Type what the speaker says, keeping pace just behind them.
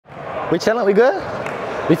We chilling, we good?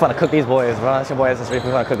 We finna cook these boys, bro. It's your boy SSreef.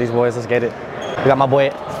 We finna cook these boys. Let's get it. We got my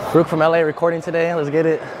boy Rook from LA recording today. Let's get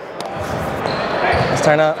it. Let's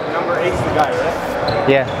turn up. Number 8's the guy, right?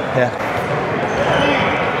 Yeah, yeah.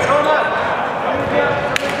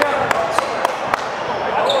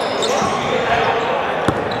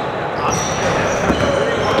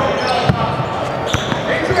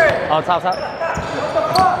 Oh, top. Oh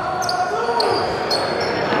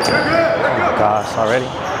my gosh, already.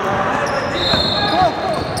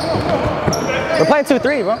 We're playing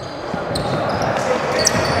 2-3, bro.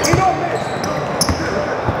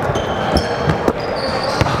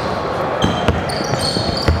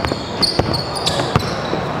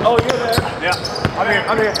 Oh, you're there. Yeah.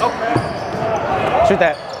 I'm here. Oh. Shoot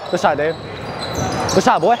that. Good shot, Dave. Good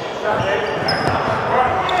shot, boy.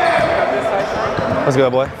 What's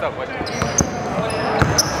good, boy? What's up, boy?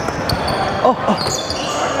 Oh.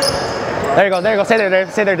 There you go. Stay there,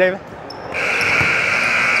 David. Stay there, David.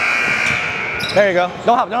 There you go.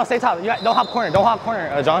 Don't hop. No, stay top. Don't hop corner. Don't hop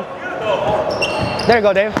corner, John. There you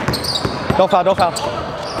go, Dave. Don't foul.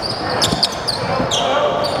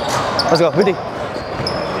 Let's go. Good D.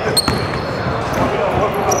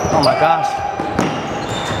 Oh my gosh.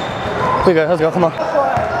 We good. Let's go. Come on.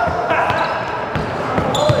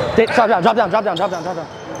 Drop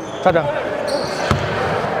down.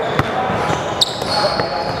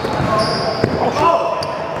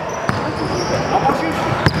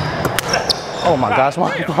 Oh my gosh,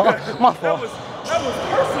 my fault. That was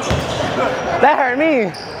personal. That hurt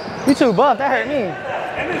me. You too buff. That hurt me.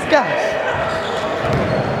 Gosh.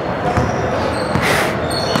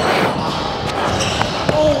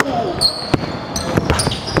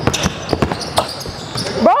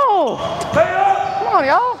 Bro! Come on,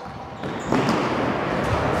 y'all.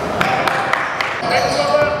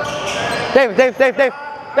 Dave.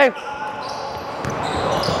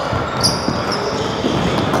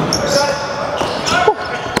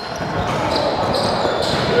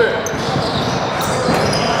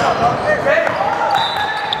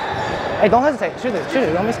 Hey, don't hesitate. Shoot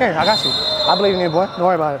it. Don't be scared. I got you. I believe in you, boy. Don't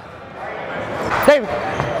worry about it. Dave.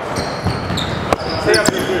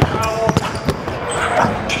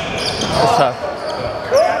 That's tough.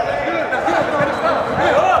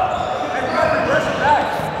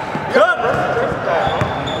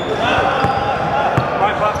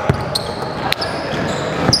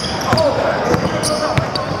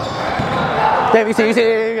 Dave, you see.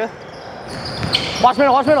 Watch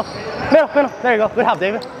middle. Middle. There you go. Good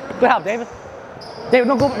help, David. David,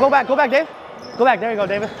 no, go back, Dave. Go back, there you go,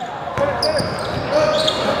 David.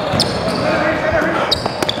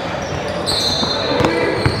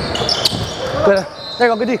 Good. There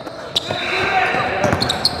you go, good D.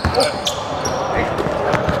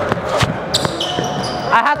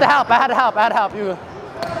 I had to help. You.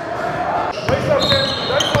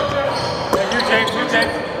 Yeah, you,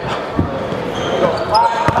 James.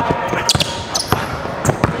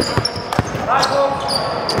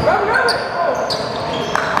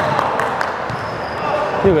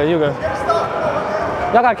 You good.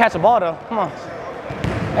 Y'all gotta catch the ball though. Come on.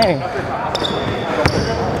 Dang.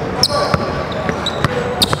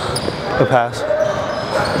 Good pass.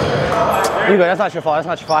 You good. That's not your fault. I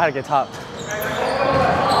had to get top.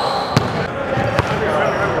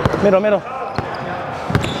 Middle.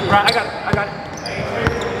 Right, I got it.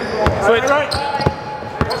 Switch. Right.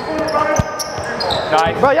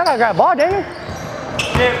 Nice. Bro, y'all gotta grab the ball, Daniel.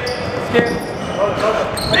 Skip.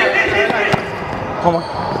 Come on.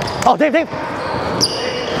 Oh, Dave. Go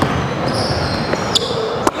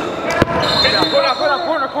down,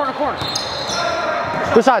 corner.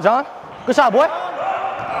 Good shot, John. Good shot, boy.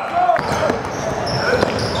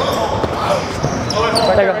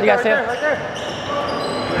 There you go. You guys see it?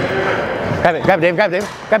 Grab it,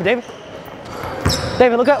 David.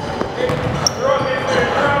 David, look up.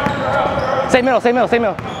 Stay middle.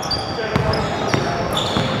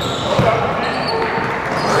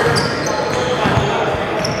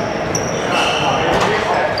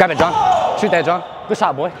 Grab it, John. Shoot that, John. Good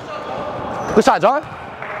shot, boy. John.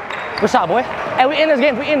 Hey, we in this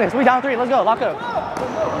game. We down 3. Let's go. Lock up.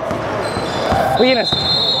 We in this.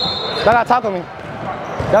 Y'all gotta talk with me.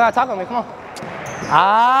 Come on.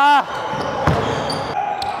 Ah.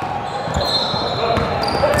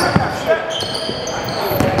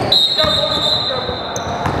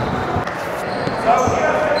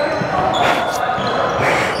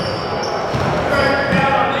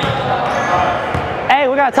 Hey,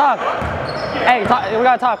 we gotta talk. We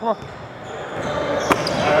gotta talk. Come on.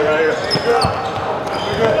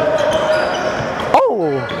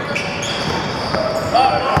 Oh!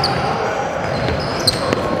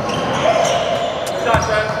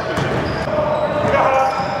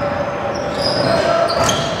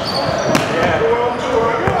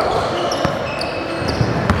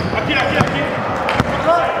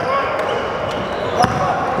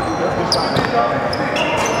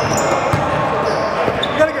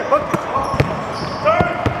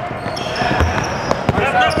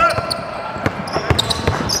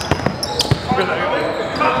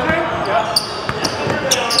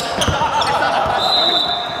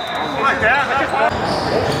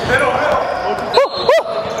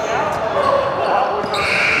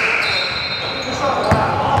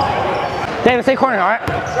 David, stay corner, all right?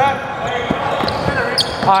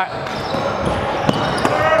 All right.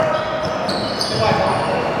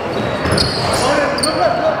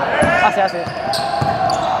 I see, I see.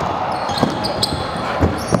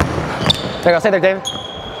 There you go, stay there, David.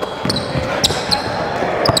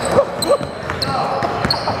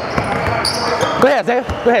 Go ahead, David.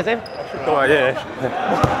 Go ahead, David. Go on, yeah.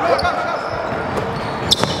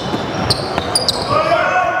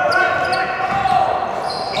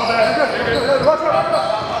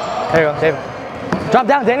 There you go, David. Drop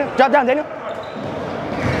down, Daniel. Drop down, Daniel.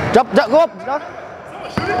 Drop, go up. Drop.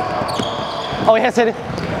 Oh, he hit it.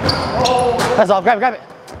 That's off. Grab it, grab it.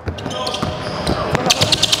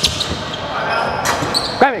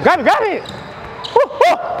 Grab it, grab it, grab it. Woo,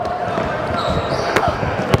 woo.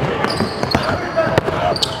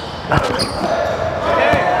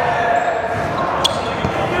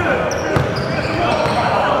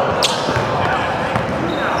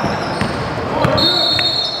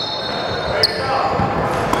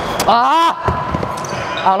 Ah!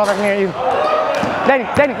 I don't know if I can hear you. Danny.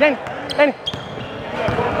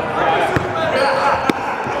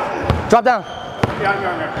 Drop down.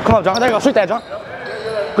 Come on, John. There you go. Shoot that, John.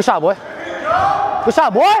 Good shot, boy. Good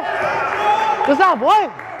shot, boy. Good shot, boy.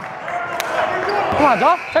 Come on,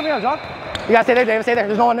 John. Check me out, John. You gotta stay there, David. Stay there.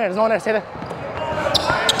 There's no one there. There's no one there. Stay there.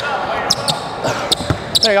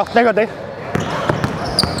 There you go. There you go, Dave.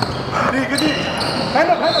 Good D. Hand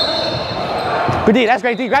up. Good D. That's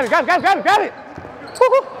great D. Grab it.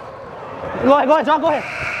 Woo-hoo. Go ahead, John. Go ahead.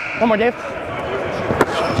 One more, Dave.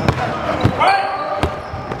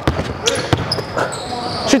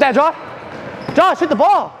 Shoot that, John. John, shoot the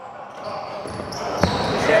ball.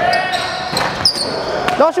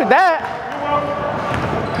 Don't shoot that.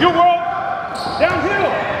 You world.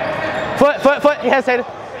 Downhill. Foot. He hesitated.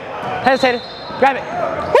 Grab it.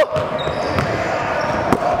 Woo.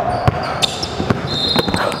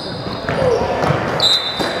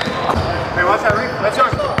 Hey, watch that, Reef. That's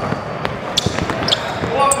yours.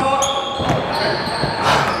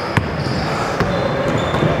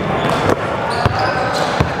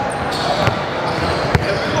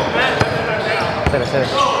 Sit it.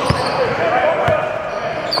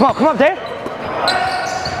 Come on, Dave.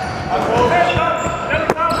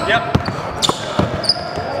 Yep.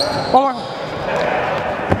 One more.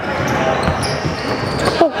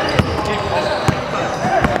 Oh.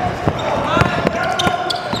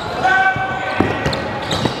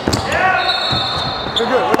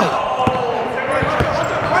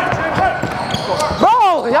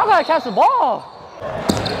 Bro, y'all gotta catch the ball.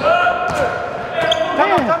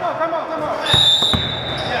 Come on.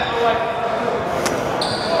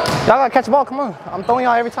 Y'all gotta catch the ball, come on. I'm throwing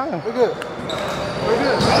y'all every time. We're good.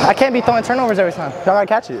 I can't be throwing turnovers every time. Y'all gotta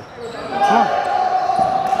catch it. Come on.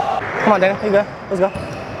 Come on, Danny. You good? Let's go.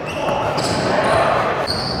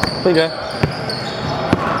 We good.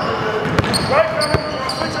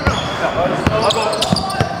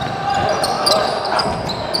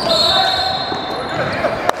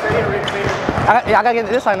 I gotta get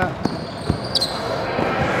this side now.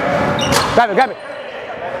 Grab it.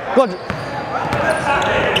 Go.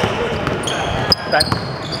 Back.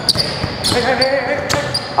 Hey.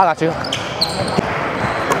 I got you.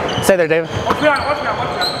 Stay there, David. Watch me out.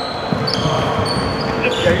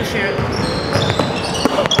 Yeah, you see it.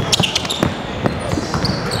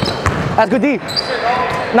 That's good D.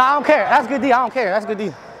 Nah, I don't care. That's good D. I don't care. That's good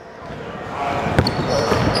D.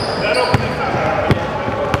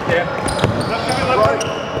 Yeah.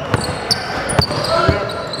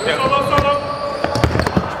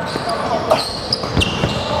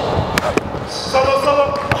 Solo.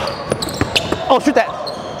 Oh, shoot that.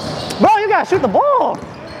 Bro, you gotta shoot the ball.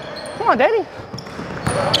 Come on, Davey.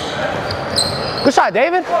 Good shot,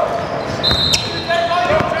 David.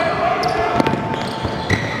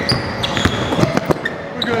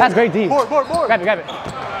 That's great D. Board. Grab it.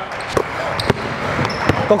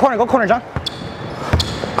 Go corner, John.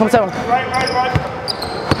 Come 7. Right.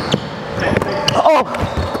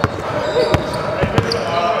 Oh.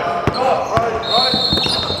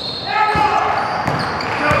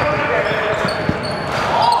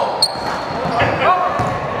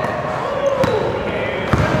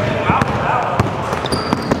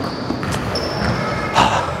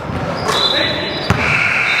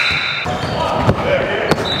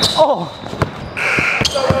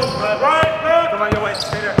 Come on, your way.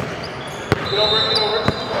 Stay there. Get over.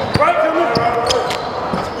 Right, come on.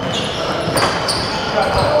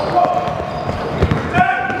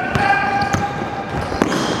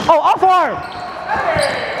 Oh, off arm.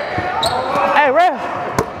 Hey, ref.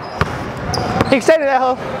 He extended that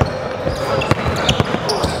hoe.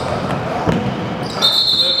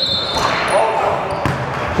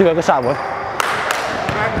 Good shot, boy.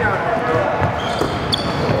 Back down.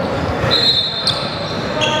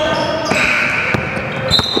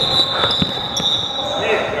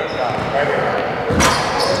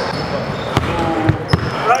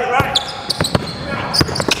 Right.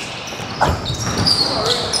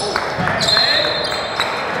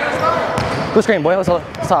 Good screen, boy. Let's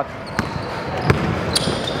talk.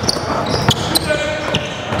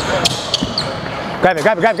 Grab it.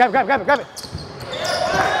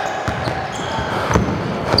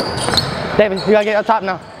 David, you gotta get up top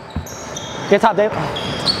now. Get top, David.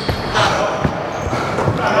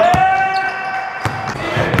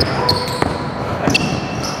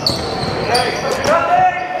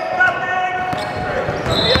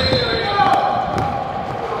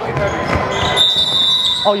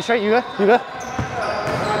 Oh, you straight? You good? You good?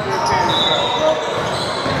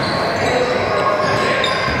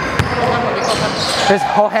 His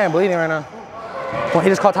whole hand bleeding right now. Well, he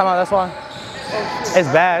just called timeout, that's why. It's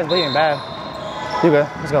bad, it's bleeding bad. You good?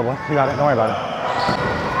 Let's go, boy. You got it. Don't worry about it.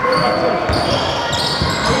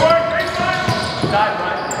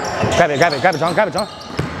 Grab it, John. Grab it, John.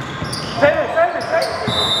 Save it.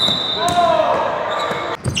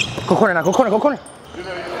 Go corner now. Go corner.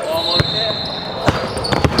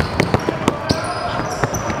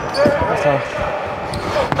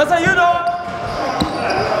 That's how you know.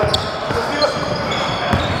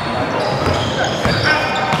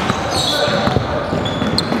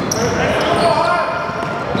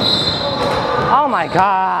 Oh my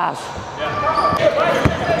gosh.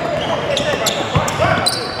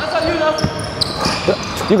 That's how you know.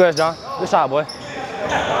 You good, John. Good shot, boy.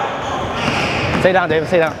 Stay down, David.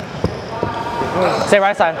 Stay down. Stay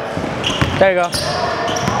right side. There you go.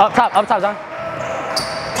 Up top, John.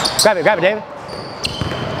 Grab it, David.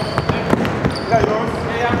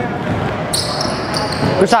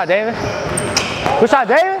 Good shot, David.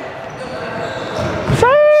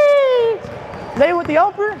 Sheesh. David with the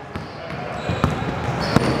upper.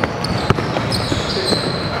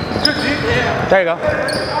 There you go.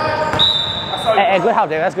 Hey, good help,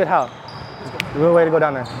 David. That's good help. Good way to go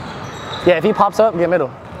down there. Yeah, if he pops up, get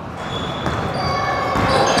middle.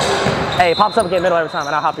 Hey, he pops up, get middle every time,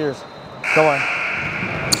 and I'll hop yours. Don't worry.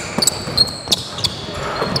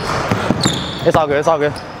 It's all good.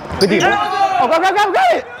 Good deep. Oh, grab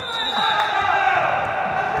it!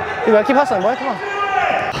 You gotta keep hustling, boy. Come on.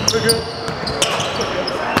 We're good.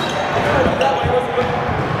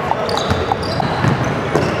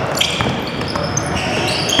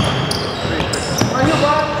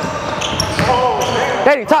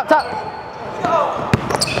 Daddy, top.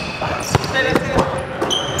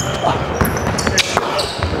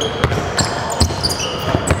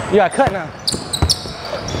 You got cut now.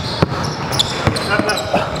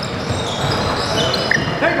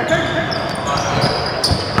 Take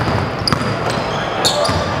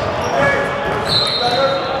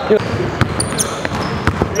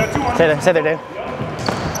it. Stay there, Dave.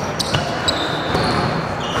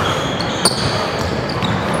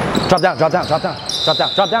 Drop down.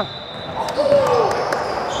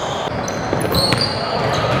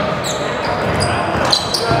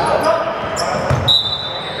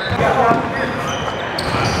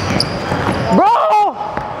 Bro!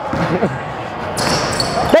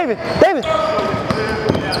 David!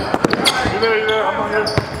 You're there. I'm on here.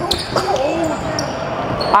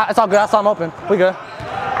 It's all good. I saw him open. We good.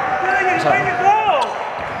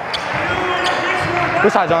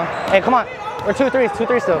 Good shot, John. Hey, come on. We're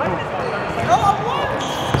 2-3 still. Come on.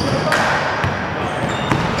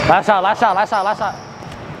 Last shot. Last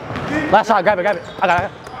shot. Grab it. I got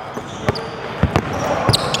it.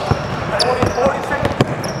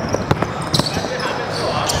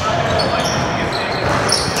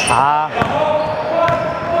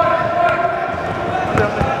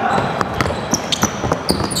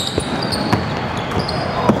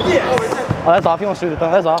 Oh, that's off. You won't shoot it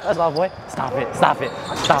though. That's off, boy. Stop it.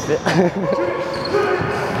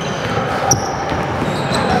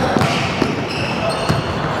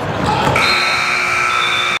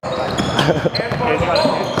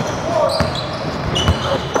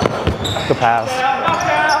 Good pass.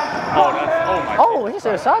 Oh, he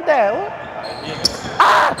should have shot that. What?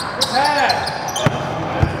 Ah!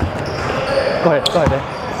 Go ahead, Dave.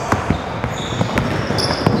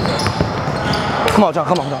 Come on, John.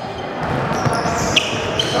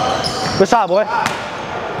 Good shot, boy.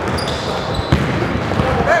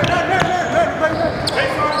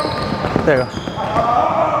 There you go.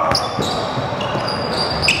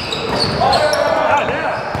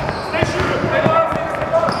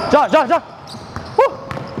 John.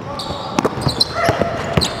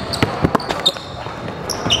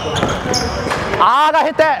 Ah, I got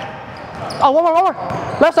hit that. Oh, one more.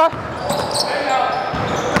 Left side.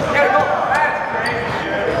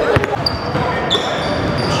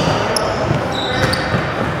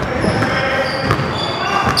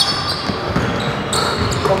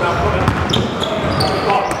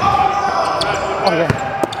 Okay.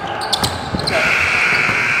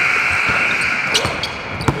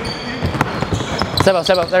 Step up,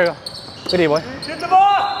 there you go. Good D, boy. Get the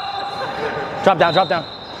ball! Drop down.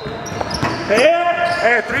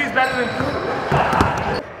 Hey, three's better than two.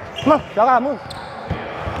 Come on, y'all gotta move.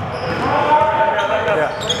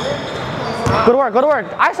 Yeah. Good work.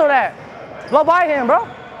 ISO that. Blow by him, bro.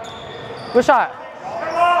 Good shot.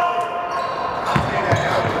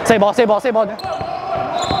 Stay ball. Then.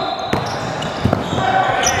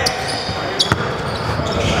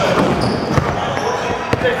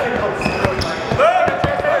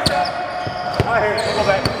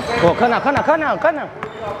 Oh, cut now.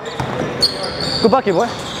 Good bucket, boy.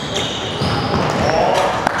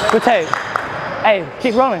 Good take. Hey,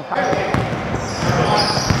 keep rolling.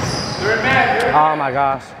 Oh my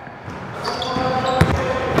gosh.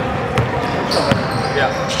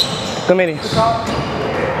 Yeah. Good meeting.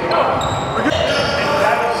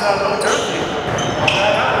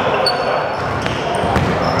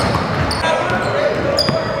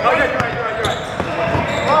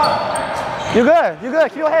 You're good.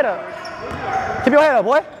 Keep your head up.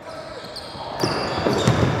 Boy.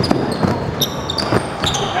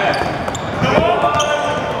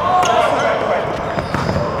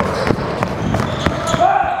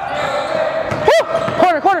 Woo!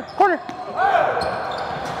 Corner.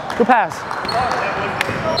 Good pass.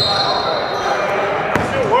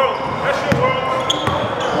 That's your world.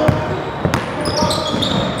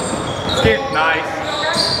 Skip, nice.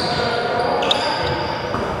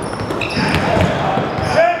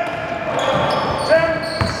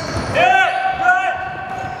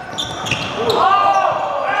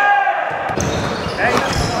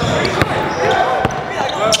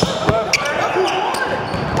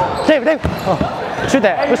 Dave. Oh, shoot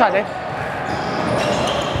that. Good shot, Dave.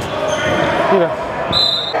 Here.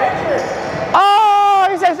 Oh,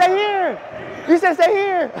 he said stay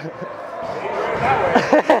here.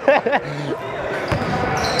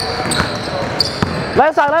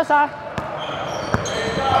 Left side.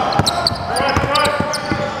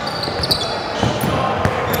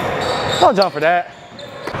 Don't jump for that.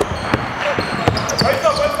 Let's go.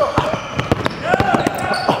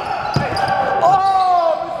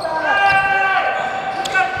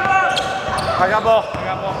 I got ball.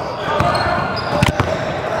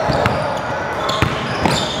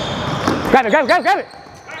 Grab it.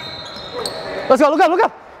 Let's go, look up.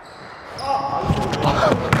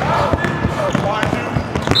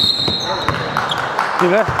 You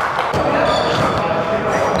good?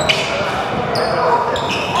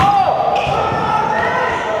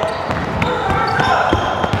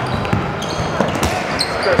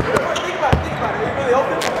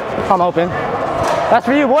 I'm open. That's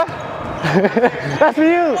for you, boy. That's for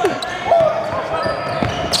you.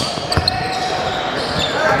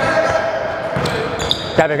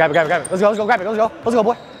 Grab it. Let's go, grab it. Let's go,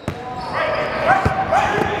 boy.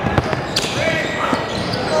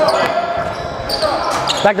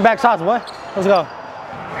 Back-to-back shots, boy. Let's go.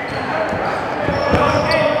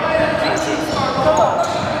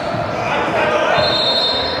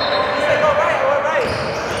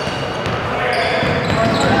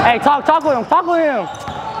 Hey, talk with him.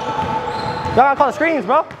 Y'all gotta call the screens,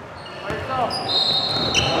 bro.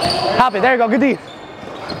 Hop it, there you go, good D.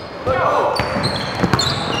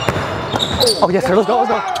 Oh, yes, sir, let's go. I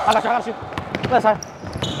got you. Left side.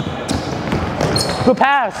 Good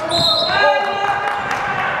pass,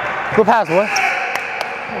 boy.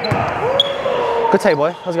 Good take,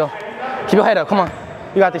 boy. Let's go. Keep your head up, come on.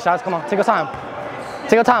 You got these shots, come on. Take your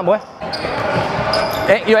time, boy.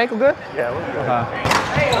 Hey, your ankle good? Yeah, we're good. Okay.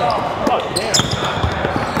 Oh, damn.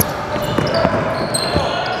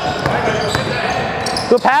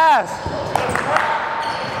 Good pass.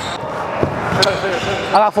 I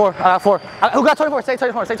got four. Who got 24? Stay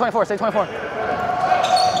 24.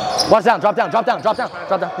 Watch down, drop down. You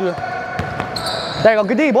good. There you go,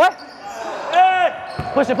 good D, boy. Hey!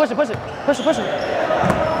 Push it.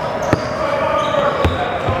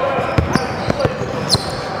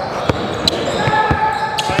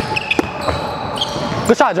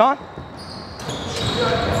 Good shot, John.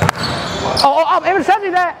 Oh, I'm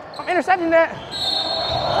intercepting that.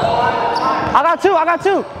 I got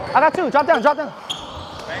two. Drop down. Bang.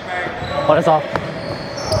 Oh, that's off.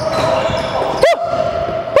 Woo!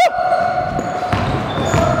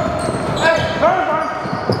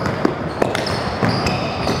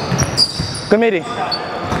 Good midi.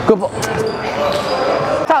 Good ball.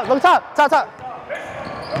 Top, look top, top, top.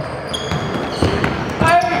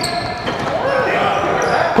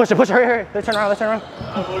 Push it, hurry, hurry. Let's turn around, let's turn around.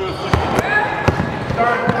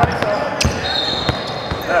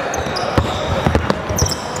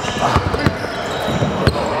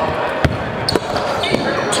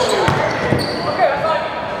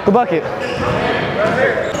 Good bucket.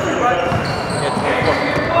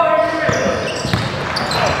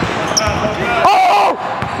 Oh!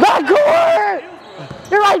 That court!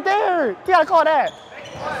 You're right there! You gotta call that.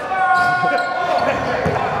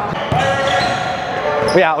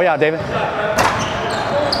 We out, David.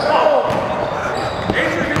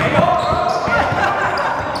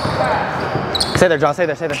 Stay there, John, stay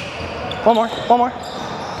there, stay there. One more.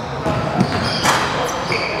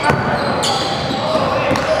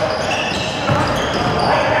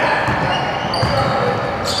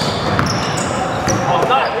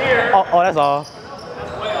 Oh, that's all.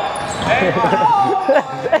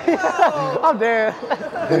 I'm dead.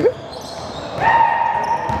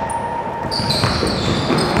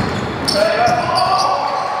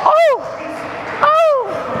 Oh!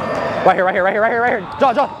 Right here.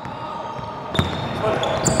 John.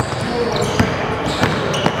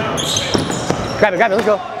 Grab it, let's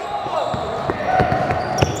go.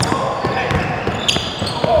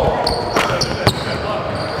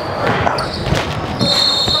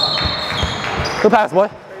 Good pass, boy.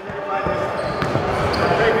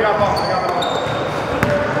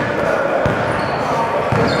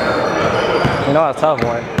 You know that's tough,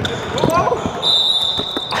 boy.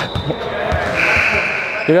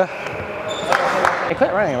 You good? Hey,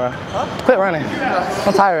 quit running, bro. Huh? Quit running.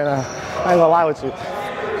 I'm tired now. I ain't gonna lie with you.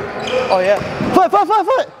 Oh, yeah. Foot!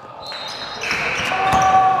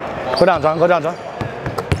 Go down, John.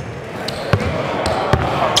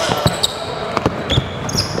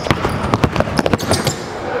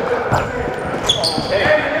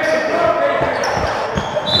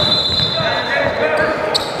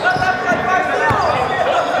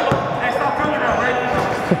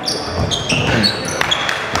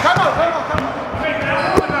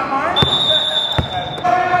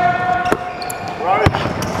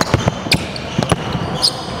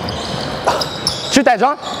 Shoot that,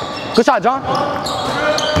 John. Good shot, John.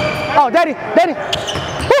 Oh, Daddy. Woo.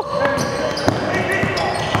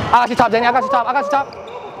 I got you top, Danny. I got you top.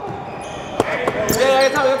 Yeah,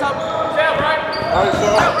 top. Yeah, Brian.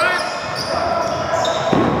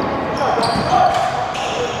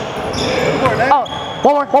 Oh,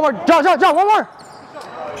 one more. John, one more.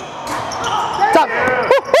 Top.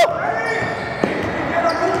 Woo.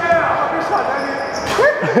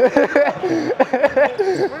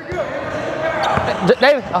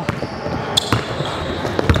 David. Oh.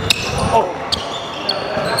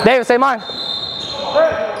 David, say mine.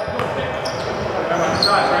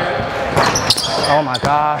 Oh my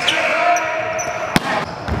gosh.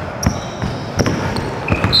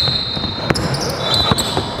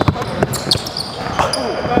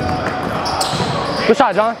 Good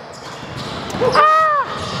shot, John. Ah!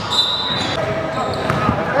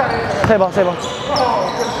 Table.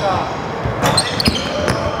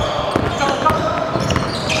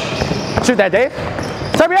 Shoot that, Dave.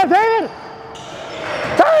 Serve me up, David!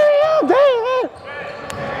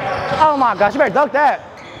 Oh my gosh, you better dunk that.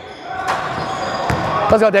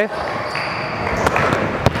 Let's go, Dave.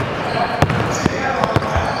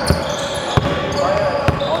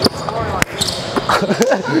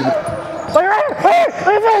 Wait, right here!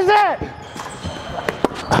 Let me finish that!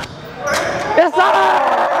 Yes, sir!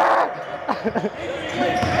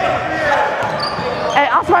 Hey,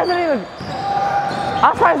 I'm surprised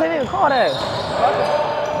they didn't call that.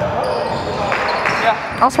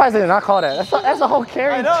 Yeah. I'm surprised they did not call that. That's a whole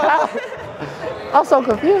carry. I'm so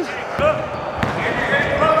confused.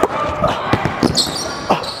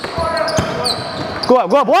 Go up,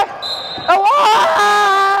 boy. Oh!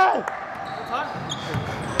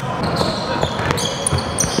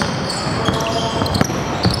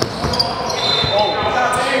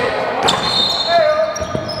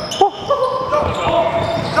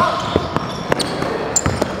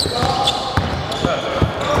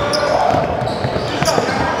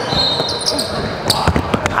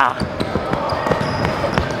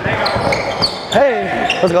 Hey,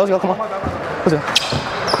 let's go, come on. Let's go.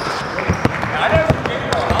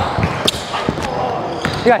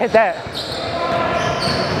 You gotta hit that.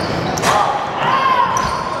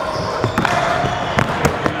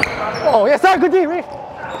 Oh, yes, sir, good D, Reef.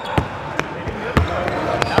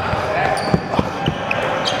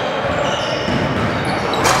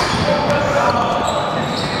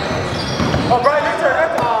 Oh, Brian, your turn.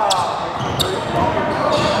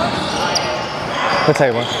 We'll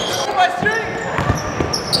take one.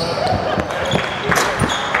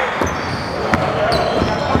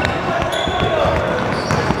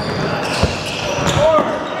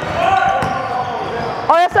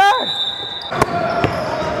 Oh, yes, sir.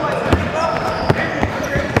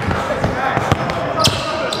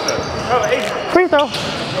 Free throw. You're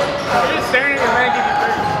just staring at your man, give you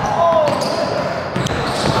 30.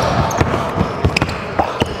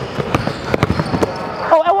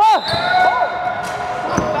 Oh, and what?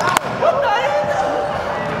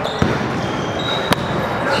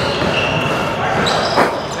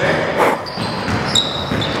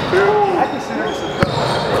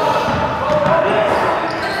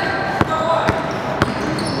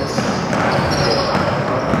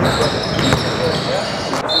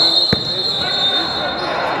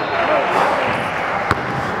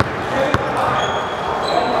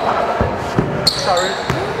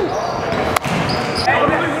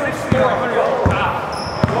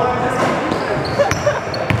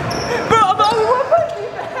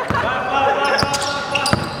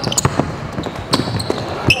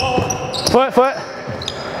 Foot.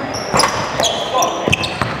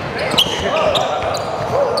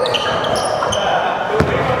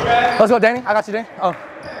 Let's go, Danny. I got you, Danny. Oh.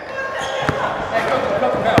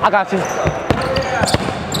 I got you.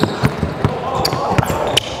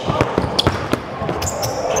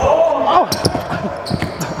 Oh.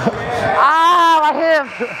 Ah, my hip.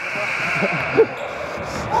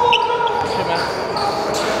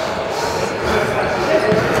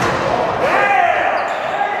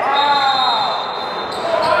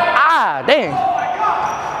 Dang.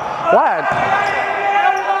 What?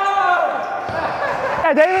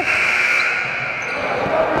 Hey, David.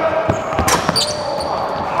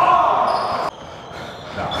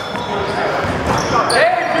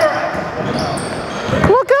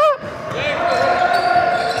 Look up.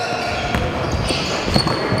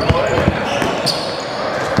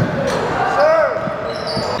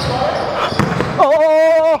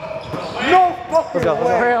 Oh. No. Let's go.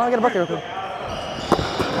 Hurry, I want to get a bucket real quick.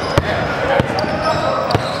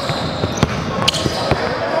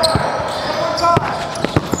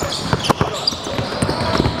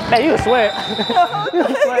 Hey, you sweat. You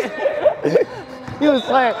sweat. You sweat. You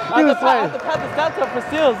sweat. I have to pat the stats up for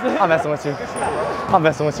steals. I'm messing with you. I'm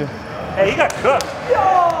messing with you. Hey, he got cooked.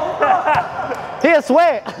 He a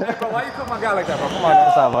sweat. Hey, bro, why you cook my guy like that, bro? Come on,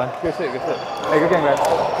 What's up, boy? Good shit, good shit. Hey, good game, guys.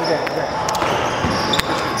 Good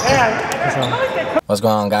game. What's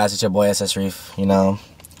going on, guys? It's your boy SSreef. You know,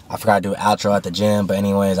 I forgot to do outro at the gym, but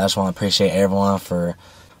anyways, I just want to appreciate everyone for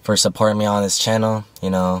supporting me on this channel. You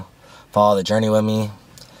know, follow the journey with me.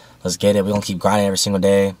 Let's get it. We're going to keep grinding every single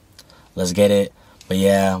day. Let's get it. But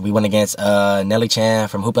yeah, we went against Nelly Chan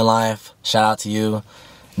from Hoopin' Life. Shout out to you.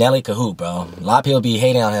 Nelly could hoop, bro. A lot of people be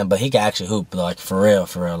hating on him, but he could actually hoop. Like, for real.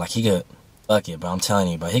 Like, he could fuck it, bro. I'm telling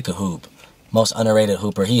you, bro. He could hoop. Most underrated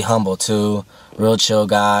hooper. He humble, too. Real chill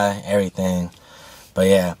guy. Everything. But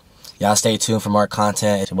yeah, y'all stay tuned for more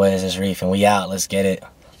content. It's your boy SSreef, and we out. Let's get it.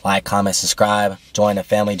 Like, comment, subscribe. Join the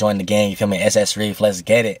family. Join the gang. You feel me? SSreef. Let's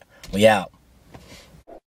get it. We out.